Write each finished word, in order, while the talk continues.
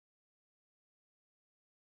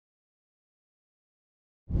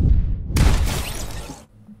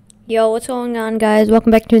Yo, what's going on, guys?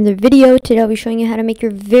 Welcome back to another video. Today I'll be showing you how to make your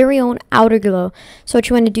very own outer glow. So what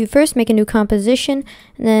you want to do first, make a new composition,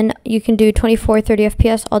 and then you can do 24, 30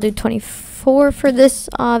 FPS. I'll do 24 for this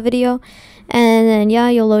video, and then yeah,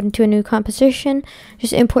 you'll load into a new composition.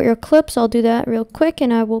 Just import your clips. I'll do that real quick,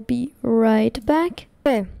 and I will be right back.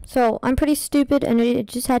 Okay, so I'm pretty stupid, and I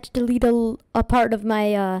just had to delete a part of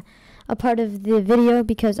my a part of the video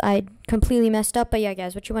because I completely messed up. But yeah,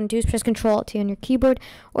 guys, what you want to do is press Control-Alt-T on your keyboard,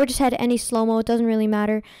 or just add any slow-mo. It doesn't really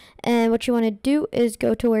matter. And what you want to do is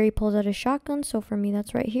go to where he pulls out a shotgun. So for me,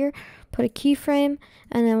 that's right here. Put a keyframe,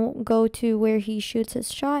 and then go to where he shoots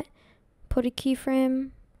his shot. Put a keyframe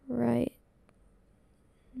right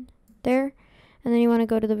there, and then you want to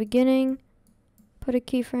go to the beginning. Put a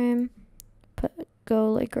keyframe.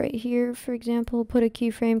 Go like right here, for example, put a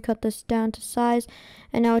keyframe, cut this down to size,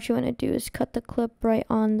 and now what you want to do is cut the clip right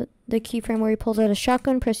on the keyframe where he pulls out a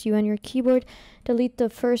shotgun. Press U on your keyboard, delete the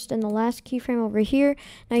first and the last keyframe over here.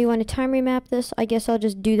 Now you want to time remap this. I guess I'll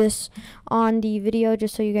just do this on the video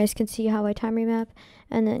just so you guys can see how I time remap.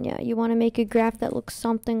 And then yeah, you want to make a graph that looks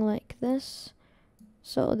something like this.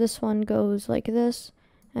 So this one goes like this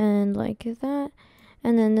and like that,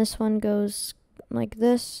 and then this one goes like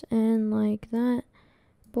this and like that.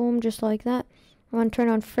 Boom, just like that. I want to turn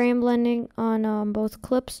on frame blending on both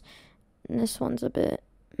clips. And this one's a bit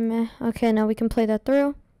meh. Okay, now we can play that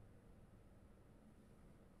through.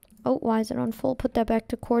 Oh, why is it on full? Put that back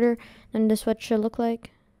to quarter, and this is what it should look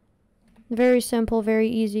like. Very simple, very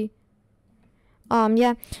easy.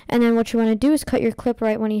 Yeah, and then what you want to do is cut your clip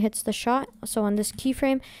right when he hits the shot. So on this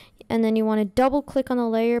keyframe, and then you want to double click on the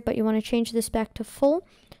layer, but you want to change this back to full.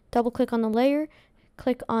 Double click on the layer.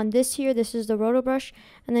 Click on this here. This is the roto brush,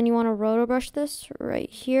 and then you want to roto brush this right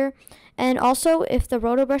here. And also, if the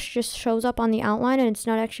roto brush just shows up on the outline and it's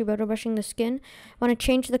not actually roto brushing the skin, want to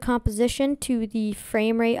change the composition to the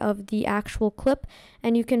frame rate of the actual clip,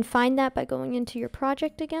 and you can find that by going into your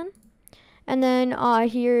project again. And then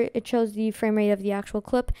here it shows the frame rate of the actual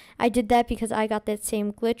clip. I did that because I got that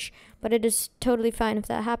same glitch, but it is totally fine if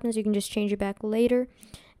that happens. You can just change it back later.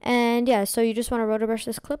 And yeah, so you just want to roto brush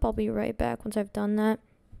this clip. I'll be right back once I've done that.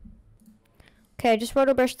 Okay, I just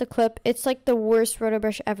roto brushed the clip. It's like the worst roto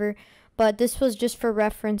brush ever, but this was just for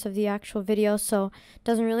reference of the actual video, so it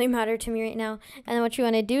doesn't really matter to me right now. And then what you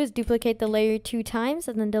want to do is duplicate the layer 2 times,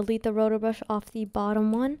 and then delete the roto brush off the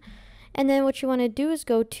bottom one. And then what you want to do is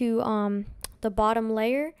go to the bottom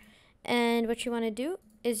layer, and what you want to do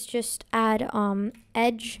is just add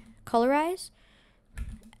edge colorize.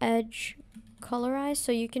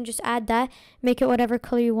 So you can just add that, make it whatever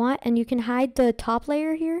color you want, and you can hide the top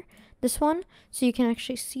layer here, this one, so you can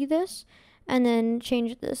actually see this, and then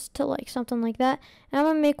change this to like something like that. And I'm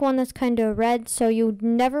gonna make one that's kind of red, so you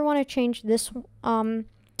never want to change this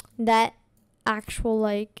that actual,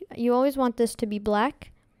 like, you always want this to be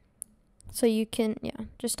black, so you can, yeah,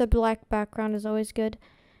 just a black background is always good.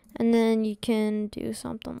 And then you can do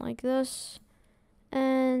something like this.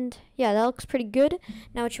 And yeah, that looks pretty good.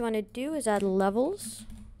 Now what you want to do is add levels.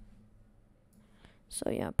 So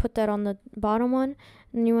yeah, put that on the bottom one,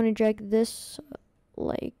 and you want to drag this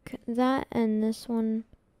like that, and this one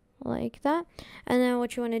like that. And then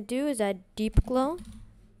what you want to do is add deep glow.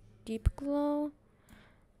 Yeah,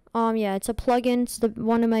 it's a plugin. It's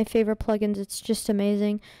one of my favorite plugins. It's just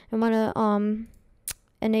amazing. I want to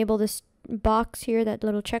enable this box here, that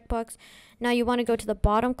little checkbox. Now you want to go to the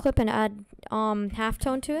bottom clip and add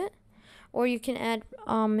halftone to it, or you can add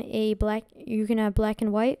black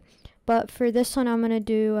and white, but for this one I'm going to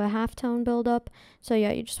do a halftone build up. So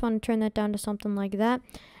yeah, you just want to turn that down to something like that.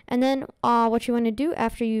 And then what you want to do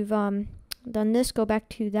after you've done this, go back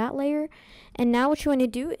to that layer, and now what you want to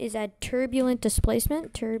do is add turbulent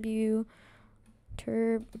displacement. Turbulent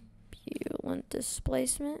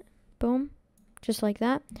displacement. Boom, just like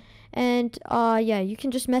that. And yeah, you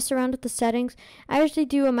can just mess around with the settings. I usually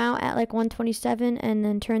do amount at like 127, and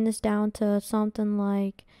then turn this down to something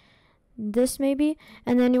like this maybe.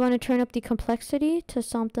 And then you want to turn up the complexity to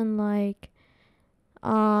something like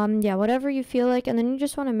yeah, whatever you feel like. And then you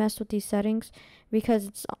just want to mess with these settings because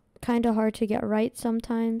it's kind of hard to get right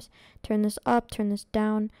sometimes. Turn this up, turn this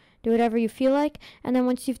down, do whatever you feel like. And then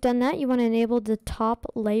once you've done that, you want to enable the top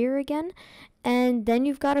layer again, and then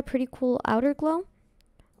you've got a pretty cool outer glow.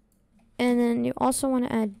 And then you also want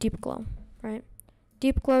to add deep glow, right?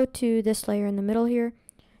 Deep glow to this layer in the middle here,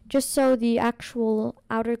 just so the actual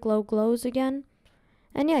outer glow glows again.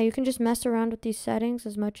 And yeah, you can just mess around with these settings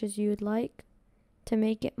as much as you would like to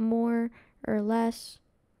make it more or less.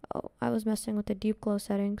 Oh, I was messing with the deep glow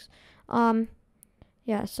settings.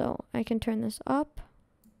 Yeah, so I can turn this up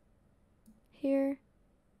here,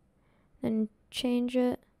 then change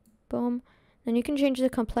it, Boom. Then you can change the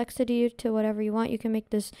complexity to whatever you want. You can make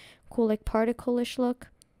this cool like particle-ish look,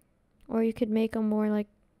 or you could make a more like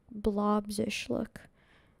blobs-ish look.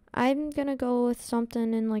 I'm gonna go with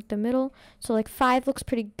something in like the middle. So like 5 looks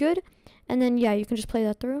pretty good. And then yeah, you can just play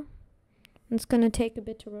that through. It's gonna take a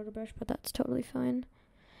bit to rotor brush, but that's totally fine.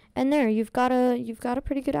 And there, you've got a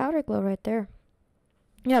pretty good outer glow right there.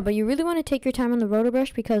 Yeah, but you really want to take your time on the rotor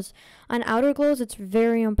brush, because on outer glows it's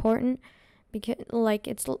very important. Because like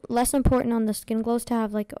it's less important on the skin glows to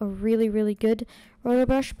have like a really good rotor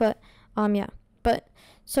brush. But yeah. But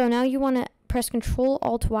so now you want to press Control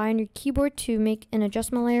Alt Y on your keyboard to make an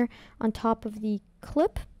adjustment layer on top of the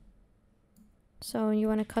clip. So you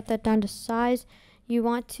want to cut that down to size. You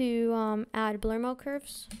want to add blur mode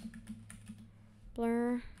curves.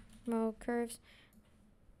 Blur mode curves.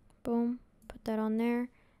 Boom. Put that on there.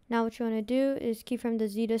 Now what you want to do is keyframe the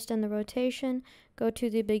Z-dist and the rotation. Go to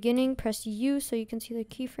the beginning, press U so you can see the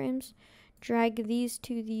keyframes. Drag these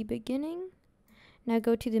to the beginning. Now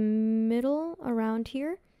go to the middle around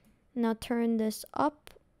here. Now turn this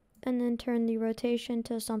up and then turn the rotation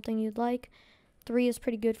to something you'd like. 3 is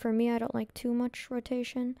pretty good for me. I don't like too much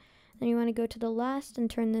rotation. Then you want to go to the last and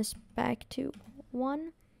turn this back to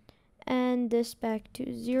 1 and this back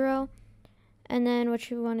to 0. And then what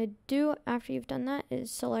you want to do after you've done that is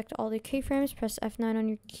select all the keyframes, press F9 on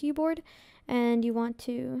your keyboard, and you want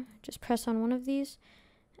to just press on one of these.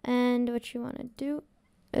 And what you want to do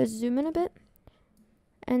is zoom in a bit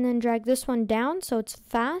and then drag this one down so it's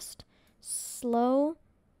fast, slow,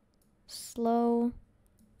 slow,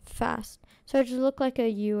 fast. So it just look like a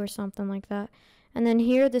U or something like that. And then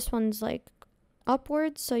here, this one's like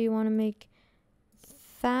upwards, so you want to make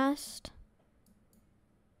fast,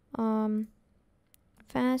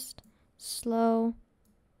 fast, slow,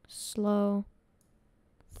 slow,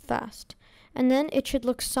 fast. And then it should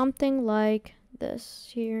look something like this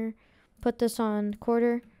here. Put this on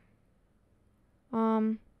quarter.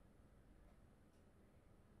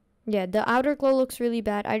 Yeah, the outer glow looks really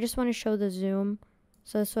bad. I just want to show the zoom.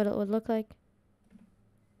 So that's what it would look like.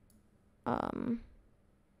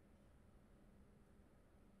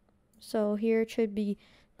 So here it should be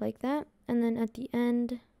like that. And then at the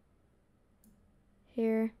end,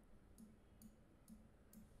 here,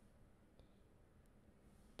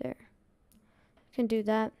 there. You can do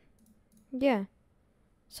that. Yeah.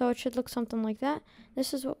 So it should look something like that.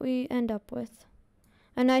 This is what we end up with.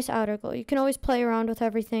 A nice outer glow. You can always play around with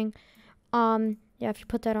everything. Yeah, if you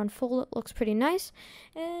put that on full, it looks pretty nice.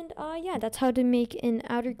 And yeah, that's how to make an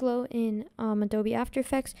outer glow in Adobe After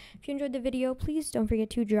Effects. If you enjoyed the video, please don't forget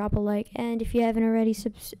to drop a like. And if you haven't already,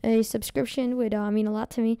 a subscription would mean a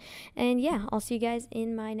lot to me. And yeah, I'll see you guys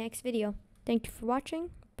in my next video. Thank you for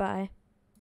watching. Bye.